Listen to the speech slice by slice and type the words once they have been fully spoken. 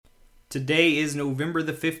Today is November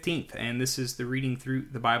the 15th, and this is the Reading Through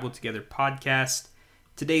the Bible Together podcast.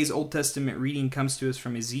 Today's Old Testament reading comes to us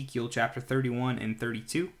from Ezekiel chapter 31 and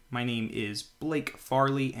 32. My name is Blake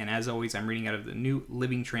Farley, and as always, I'm reading out of the New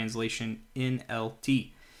Living Translation,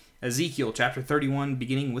 NLT. Ezekiel chapter 31,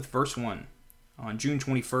 beginning with verse 1. On June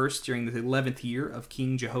 21st, during the 11th year of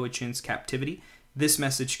King Jehoiachin's captivity, this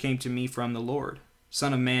message came to me from the Lord.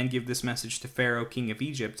 Son of man, give this message to Pharaoh, king of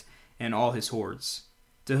Egypt, and all his hordes.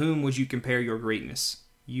 To whom would you compare your greatness?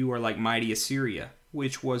 You are like mighty Assyria,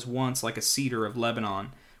 which was once like a cedar of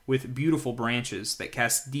Lebanon, with beautiful branches that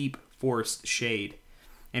cast deep forest shade,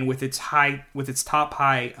 and with its top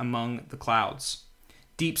high among the clouds.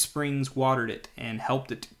 Deep springs watered it and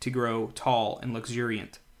helped it to grow tall and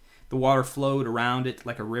luxuriant. The water flowed around it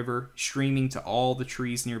like a river, streaming to all the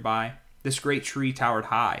trees nearby. This great tree towered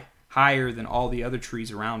high, higher than all the other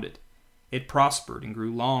trees around it. It prospered and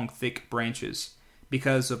grew long, thick branches,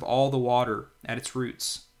 because of all the water at its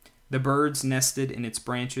roots. The birds nested in its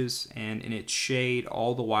branches, and in its shade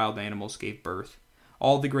all the wild animals gave birth.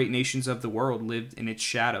 All the great nations of the world lived in its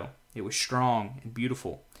shadow. It was strong and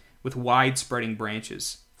beautiful, with wide-spreading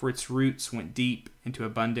branches, for its roots went deep into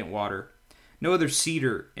abundant water. No other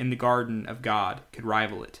cedar in the garden of God could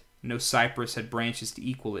rival it. No cypress had branches to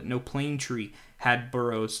equal it. No plane tree had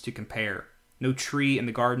burrows to compare. No tree in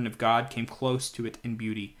the garden of God came close to it in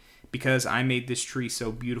beauty, because I made this tree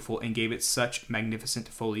so beautiful and gave it such magnificent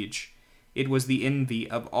foliage. It was the envy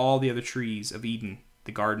of all the other trees of Eden,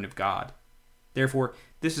 the garden of God. Therefore,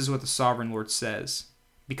 this is what the sovereign Lord says.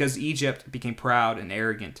 Because Egypt became proud and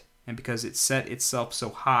arrogant, and because it set itself so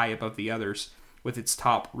high above the others, with its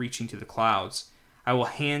top reaching to the clouds, I will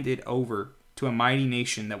hand it over to a mighty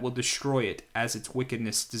nation that will destroy it as its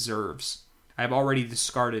wickedness deserves. I have already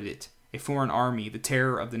discarded it. A foreign army, the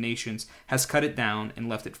terror of the nations, has cut it down and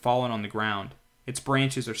left it fallen on the ground. Its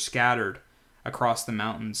branches are scattered across the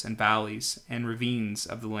mountains and valleys and ravines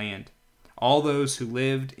of the land. All those who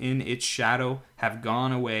lived in its shadow have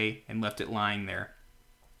gone away and left it lying there.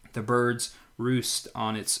 The birds roost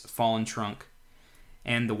on its fallen trunk,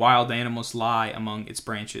 and the wild animals lie among its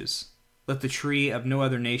branches. Let the tree of no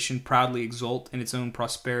other nation proudly exult in its own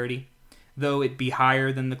prosperity, though it be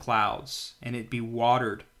higher than the clouds, and it be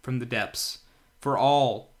watered from the depths, for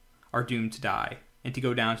all are doomed to die, and to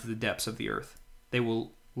go down to the depths of the earth. They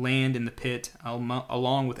will land in the pit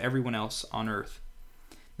along with everyone else on earth.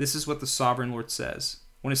 This is what the sovereign Lord says.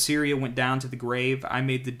 When Assyria went down to the grave, I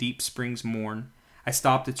made the deep springs mourn. I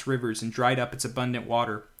stopped its rivers and dried up its abundant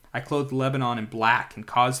water. I clothed Lebanon in black and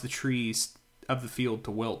caused the trees of the field to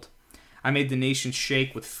wilt. I made the nations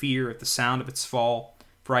shake with fear at the sound of its fall,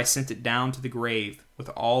 for I sent it down to the grave with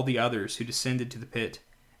all the others who descended to the pit,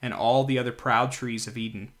 and all the other proud trees of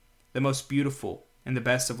Eden, the most beautiful and the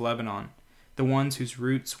best of Lebanon, the ones whose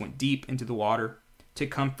roots went deep into the water, took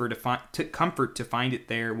comfort to find it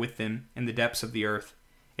there with them in the depths of the earth.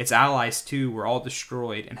 Its allies, too, were all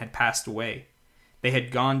destroyed and had passed away. They had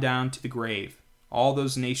gone down to the grave, all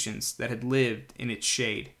those nations that had lived in its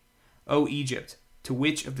shade. O Egypt, to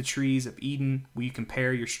which of the trees of Eden will you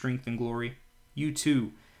compare your strength and glory? You,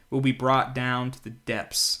 too, will be brought down to the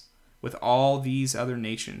depths with all these other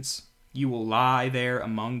nations. You will lie there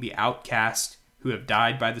among the outcast who have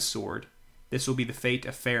died by the sword. This will be the fate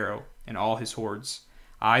of Pharaoh and all his hordes.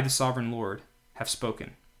 I, the sovereign Lord, have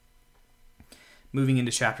spoken. Moving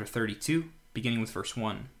into chapter 32, beginning with verse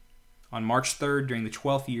 1. On March 3rd, during the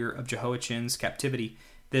 12th year of Jehoiachin's captivity,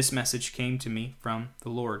 this message came to me from the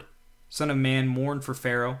Lord. Son of man, mourn for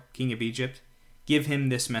Pharaoh, king of Egypt. Give him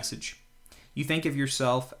this message. You think of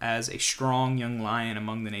yourself as a strong young lion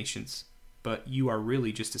among the nations, but you are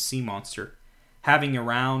really just a sea monster, heaving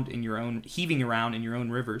around in your own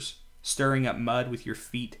rivers, stirring up mud with your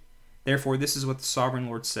feet. Therefore, this is what the sovereign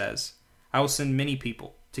Lord says. I will send many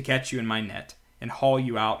people to catch you in my net and haul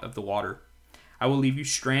you out of the water. I will leave you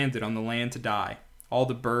stranded on the land to die. All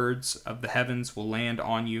the birds of the heavens will land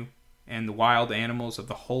on you, and the wild animals of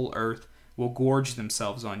the whole earth will gorge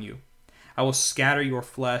themselves on you. I will scatter your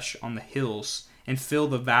flesh on the hills and fill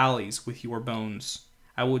the valleys with your bones.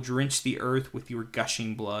 I will drench the earth with your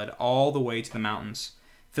gushing blood all the way to the mountains,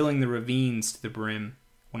 filling the ravines to the brim.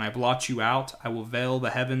 When I blot you out, I will veil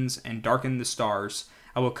the heavens and darken the stars.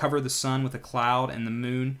 I will cover the sun with a cloud, and the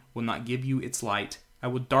moon will not give you its light. I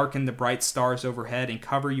will darken the bright stars overhead and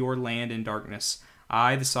cover your land in darkness.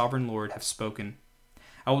 I, the sovereign Lord, have spoken.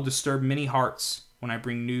 I will disturb many hearts when I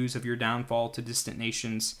bring news of your downfall to distant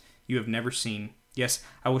nations you have never seen. Yes,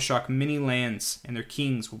 I will shock many lands, and their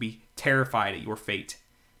kings will be terrified at your fate.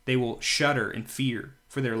 They will shudder in fear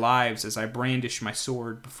for their lives as I brandish my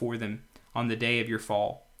sword before them on the day of your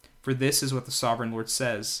fall. For this is what the sovereign Lord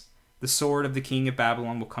says. The sword of the king of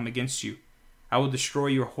Babylon will come against you. I will destroy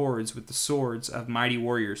your hordes with the swords of mighty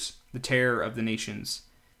warriors, the terror of the nations.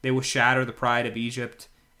 They will shatter the pride of Egypt,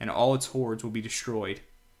 and all its hordes will be destroyed.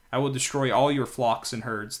 I will destroy all your flocks and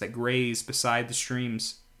herds that graze beside the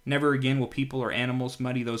streams. Never again will people or animals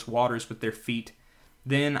muddy those waters with their feet.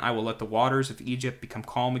 Then I will let the waters of Egypt become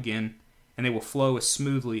calm again, and they will flow as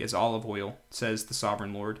smoothly as olive oil, says the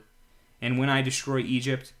sovereign Lord. And when I destroy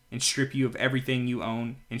Egypt, and strip you of everything you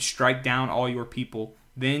own, and strike down all your people,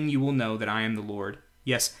 then you will know that I am the Lord.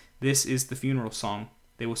 Yes, this is the funeral song.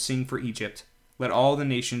 They will sing for Egypt. Let all the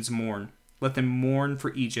nations mourn. Let them mourn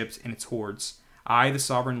for Egypt and its hordes. I, the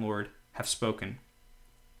sovereign Lord, have spoken.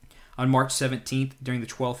 On March 17th, during the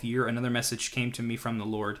 12th year, another message came to me from the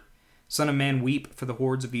Lord. Son of man, weep for the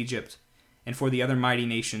hordes of Egypt, and for the other mighty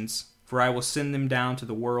nations, for I will send them down to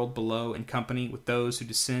the world below in company with those who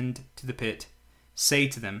descend to the pit. Say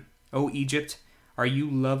to them, O Egypt, are you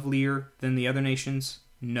lovelier than the other nations?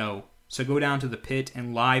 No. So go down to the pit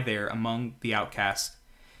and lie there among the outcast.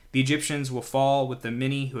 The Egyptians will fall with the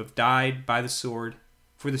many who have died by the sword,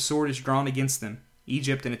 for the sword is drawn against them.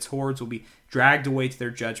 Egypt and its hordes will be dragged away to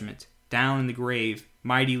their judgment. Down in the grave,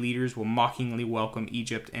 mighty leaders will mockingly welcome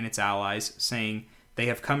Egypt and its allies, saying, They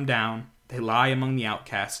have come down, they lie among the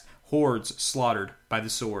outcasts, hordes slaughtered by the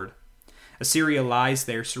sword. Assyria lies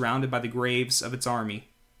there surrounded by the graves of its army,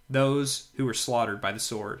 those who were slaughtered by the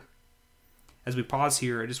sword. As we pause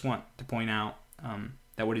here, I just want to point out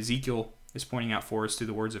that what Ezekiel is pointing out for us through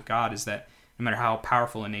the words of God is that no matter how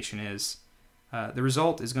powerful a nation is, the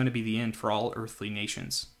result is going to be the end for all earthly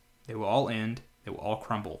nations. They will all end. They will all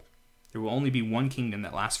crumble. There will only be one kingdom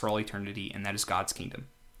that lasts for all eternity, and that is God's kingdom.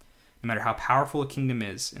 No matter how powerful a kingdom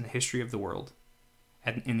is in the history of the world,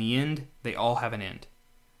 in the end, they all have an end.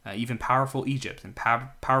 Even powerful Egypt and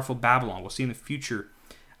powerful Babylon, we'll see in the future,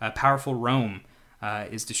 powerful Rome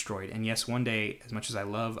is destroyed. And yes, one day, as much as I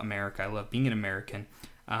love America, I love being an American,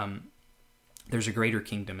 there's a greater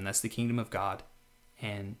kingdom, and that's the kingdom of God.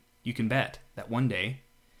 And you can bet that one day,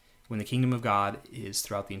 when the kingdom of God is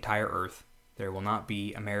throughout the entire earth, there will not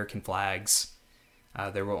be American flags.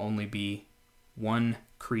 There will only be one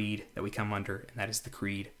creed that we come under, and that is the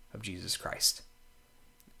creed of Jesus Christ.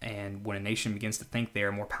 And when a nation begins to think they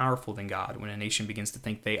are more powerful than God, when a nation begins to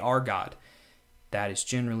think they are God, that is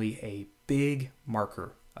generally a big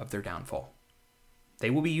marker of their downfall. They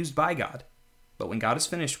will be used by God, but when God is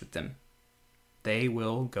finished with them, they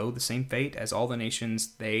will go the same fate as all the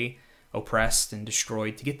nations they oppressed and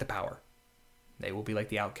destroyed to get the power. They will be like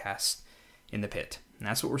the outcasts in the pit. And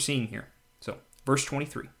that's what we're seeing here. So, verse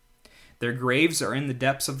 23. Their graves are in the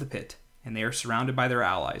depths of the pit, and they are surrounded by their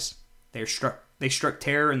allies. They struck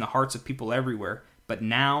terror in the hearts of people everywhere, but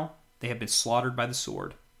now they have been slaughtered by the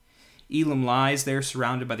sword. Elam lies there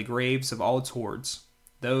surrounded by the graves of all its hordes,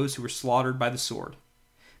 those who were slaughtered by the sword.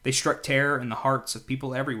 They struck terror in the hearts of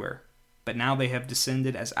people everywhere, but now they have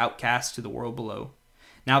descended as outcasts to the world below.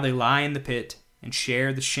 Now they lie in the pit and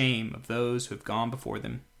share the shame of those who have gone before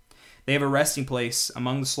them. They have a resting place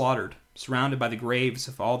among the slaughtered, surrounded by the graves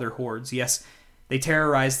of all their hordes. Yes, they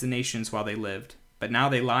terrorized the nations while they lived, but now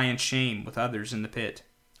they lie in shame with others in the pit,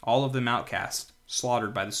 all of them outcast,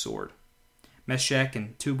 slaughtered by the sword. Meshech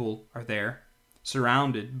and Tubal are there,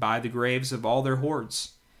 surrounded by the graves of all their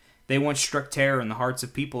hordes. They once struck terror in the hearts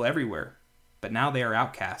of people everywhere, but now they are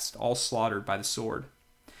outcast, all slaughtered by the sword.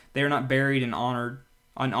 They are not buried in honor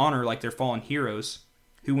like their fallen heroes,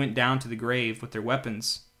 who went down to the grave with their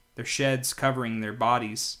weapons, their sheds covering their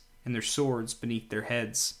bodies, and their swords beneath their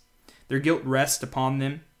heads. Their guilt rests upon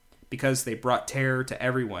them, because they brought terror to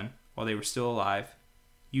everyone while they were still alive.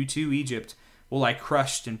 You too, Egypt, will lie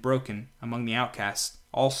crushed and broken among the outcasts,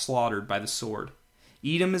 all slaughtered by the sword.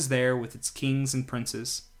 Edom is there with its kings and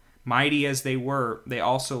princes. Mighty as they were, they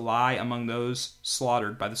also lie among those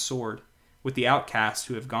slaughtered by the sword, with the outcasts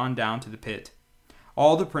who have gone down to the pit.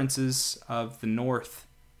 All the princes of the north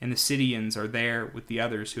and the Sidonians are there with the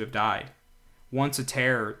others who have died. Once a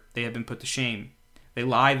terror, they have been put to shame. They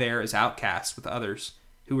lie there as outcasts with others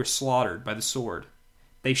who were slaughtered by the sword.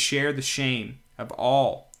 They share the shame of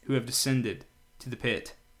all who have descended to the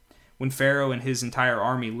pit. When Pharaoh and his entire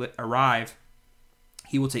army arrive,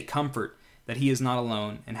 he will take comfort that he is not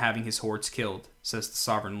alone in having his hordes killed, says the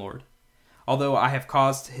sovereign Lord. Although I have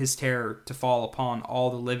caused his terror to fall upon all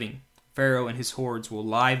the living, Pharaoh and his hordes will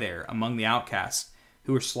lie there among the outcasts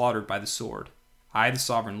who were slaughtered by the sword. I, the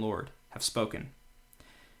sovereign Lord, have spoken.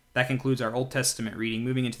 That concludes our Old Testament reading.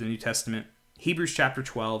 Moving into the New Testament, Hebrews chapter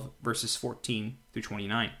 12, verses 14 through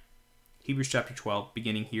 29. Hebrews chapter 12,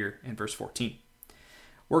 beginning here in verse 14.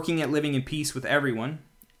 Work at living in peace with everyone,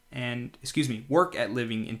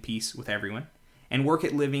 and and work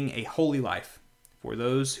at living a holy life, for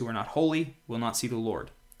those who are not holy will not see the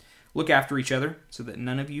Lord. Look after each other, so that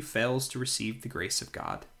none of you fails to receive the grace of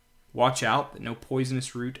God. Watch out that no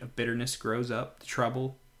poisonous root of bitterness grows up to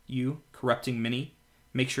trouble you, corrupting many.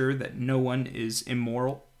 Make sure that no one is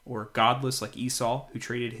immoral or godless like Esau, who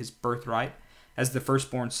traded his birthright as the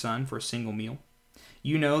firstborn son for a single meal.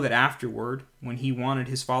 You know that afterward, when he wanted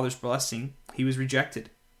his father's blessing, he was rejected.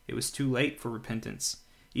 It was too late for repentance,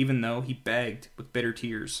 even though he begged with bitter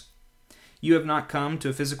tears. You have not come to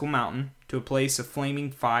a physical mountain, to a place of flaming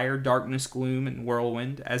fire, darkness, gloom, and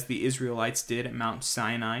whirlwind, as the Israelites did at Mount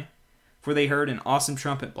Sinai, for they heard an awesome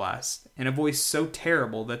trumpet blast, and a voice so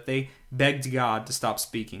terrible that they begged God to stop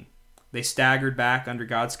speaking. They staggered back under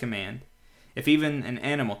God's command. If even an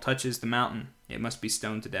animal touches the mountain, it must be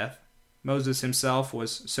stoned to death. Moses himself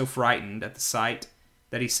was so frightened at the sight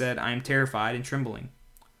that he said, I am terrified and trembling.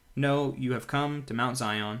 No, you have come to Mount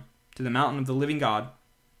Zion, to the mountain of the living God,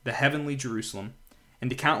 the heavenly Jerusalem, and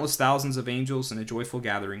to countless thousands of angels in a joyful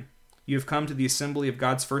gathering. You have come to the assembly of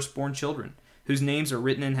God's firstborn children, whose names are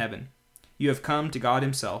written in heaven. You have come to God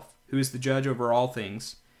himself, who is the judge over all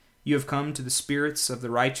things. You have come to the spirits of the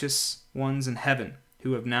righteous ones in heaven,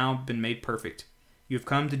 who have now been made perfect. You have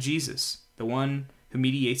come to Jesus, the one who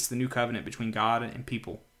mediates the new covenant between God and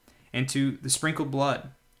people, and to the sprinkled blood,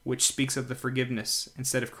 which speaks of the forgiveness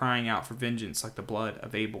instead of crying out for vengeance like the blood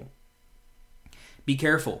of Abel. Be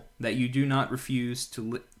careful that you do not refuse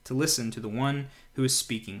to listen to the one who is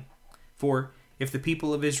speaking. For if the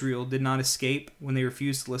people of Israel did not escape when they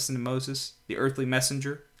refused to listen to Moses, the earthly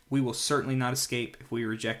messenger, we will certainly not escape if we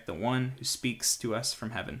reject the one who speaks to us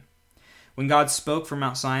from heaven. When God spoke from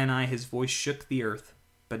Mount Sinai, his voice shook the earth.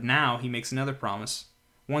 But now he makes another promise.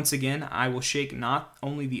 Once again, I will shake not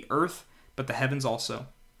only the earth, but the heavens also.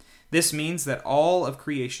 This means that all of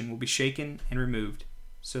creation will be shaken and removed,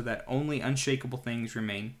 so that only unshakable things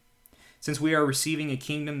remain. Since we are receiving a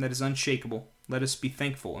kingdom that is unshakable, let us be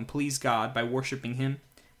thankful and please God by worshiping him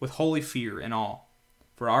with holy fear and awe,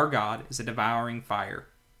 for our God is a devouring fire.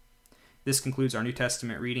 This concludes our New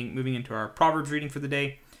Testament reading. Moving into our Proverbs reading for the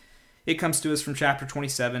day, it comes to us from chapter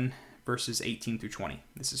 27, verses 18 through 20.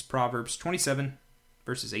 This is Proverbs 27,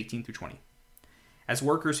 verses 18 through 20. As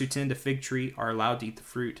workers who tend a fig tree are allowed to eat the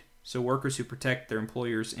fruit, so workers who protect their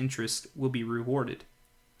employer's interest will be rewarded.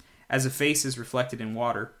 As a face is reflected in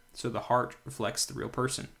water, so the heart reflects the real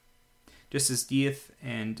person. Just as death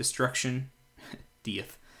and destruction...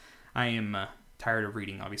 death. I am tired of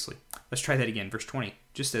reading, obviously. Let's try that again. Verse 20.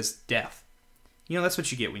 Just as death. You know, that's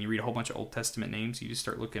what you get when you read a whole bunch of Old Testament names. You just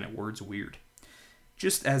start looking at words weird.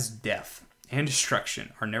 Just as death and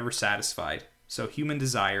destruction are never satisfied, so human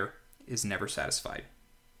desire is never satisfied.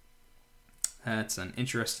 That's an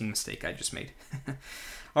interesting mistake I just made.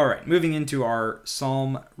 All right, moving into our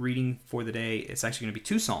psalm reading for the day. It's actually going to be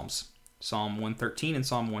two psalms, Psalm 113 and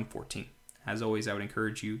Psalm 114. As always, I would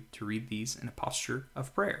encourage you to read these in a posture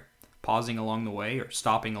of prayer, pausing along the way or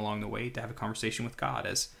stopping along the way to have a conversation with God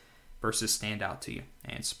as verses stand out to you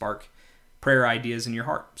and spark prayer ideas in your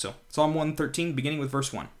heart. So, Psalm 113, beginning with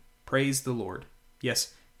verse 1. Praise the Lord.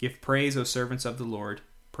 Yes, give praise, O servants of the Lord.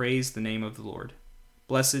 Praise the name of the Lord.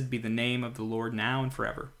 Blessed be the name of the Lord now and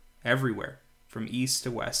forever, everywhere, from east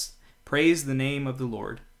to west. Praise the name of the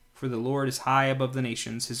Lord, for the Lord is high above the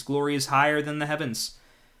nations. His glory is higher than the heavens.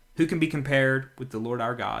 Who can be compared with the Lord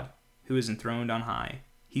our God, who is enthroned on high?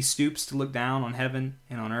 He stoops to look down on heaven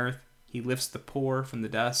and on earth. He lifts the poor from the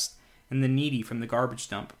dust and the needy from the garbage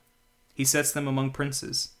dump. He sets them among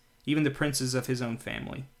princes, even the princes of his own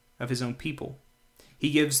family, of his own people.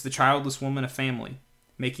 He gives the childless woman a family,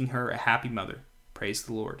 making her a happy mother. Praise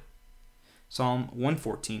the Lord. Psalm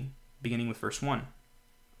 114, beginning with verse 1.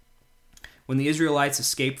 When the Israelites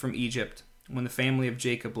escaped from Egypt, when the family of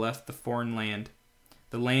Jacob left the foreign land,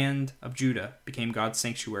 the land of Judah became God's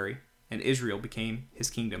sanctuary, and Israel became his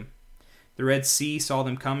kingdom. The Red Sea saw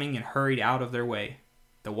them coming and hurried out of their way.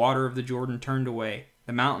 The water of the Jordan turned away.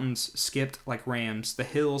 The mountains skipped like rams, the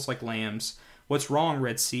hills like lambs. What's wrong,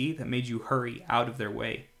 Red Sea, that made you hurry out of their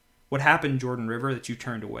way? What happened, Jordan River, that you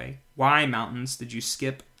turned away? Why, mountains, did you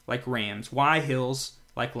skip like rams? Why, hills,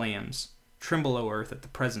 like lambs? Tremble, O earth, at the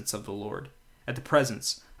presence of the Lord, at the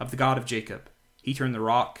presence of the God of Jacob. He turned the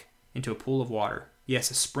rock into a pool of water.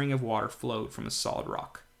 Yes, a spring of water flowed from a solid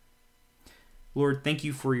rock. Lord, thank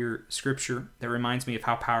you for your scripture that reminds me of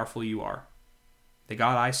how powerful you are. The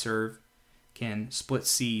God I serve can split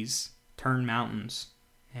seas, turn mountains,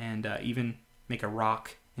 and even make a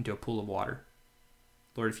rock into a pool of water.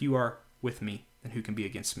 Lord, if you are with me, then who can be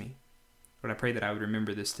against me? Lord, I pray that I would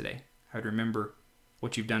remember this today. I would remember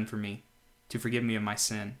what you've done for me, to forgive me of my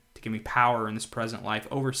sin, to give me power in this present life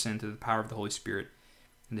over sin through the power of the Holy Spirit,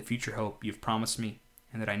 and the future hope you've promised me,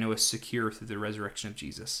 and that I know is secure through the resurrection of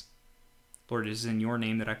Jesus. Lord, it is in your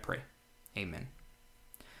name that I pray. Amen.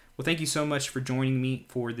 Well, thank you so much for joining me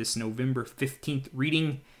for this November 15th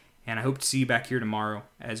reading, and I hope to see you back here tomorrow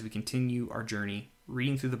as we continue our journey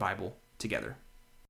reading through the Bible together.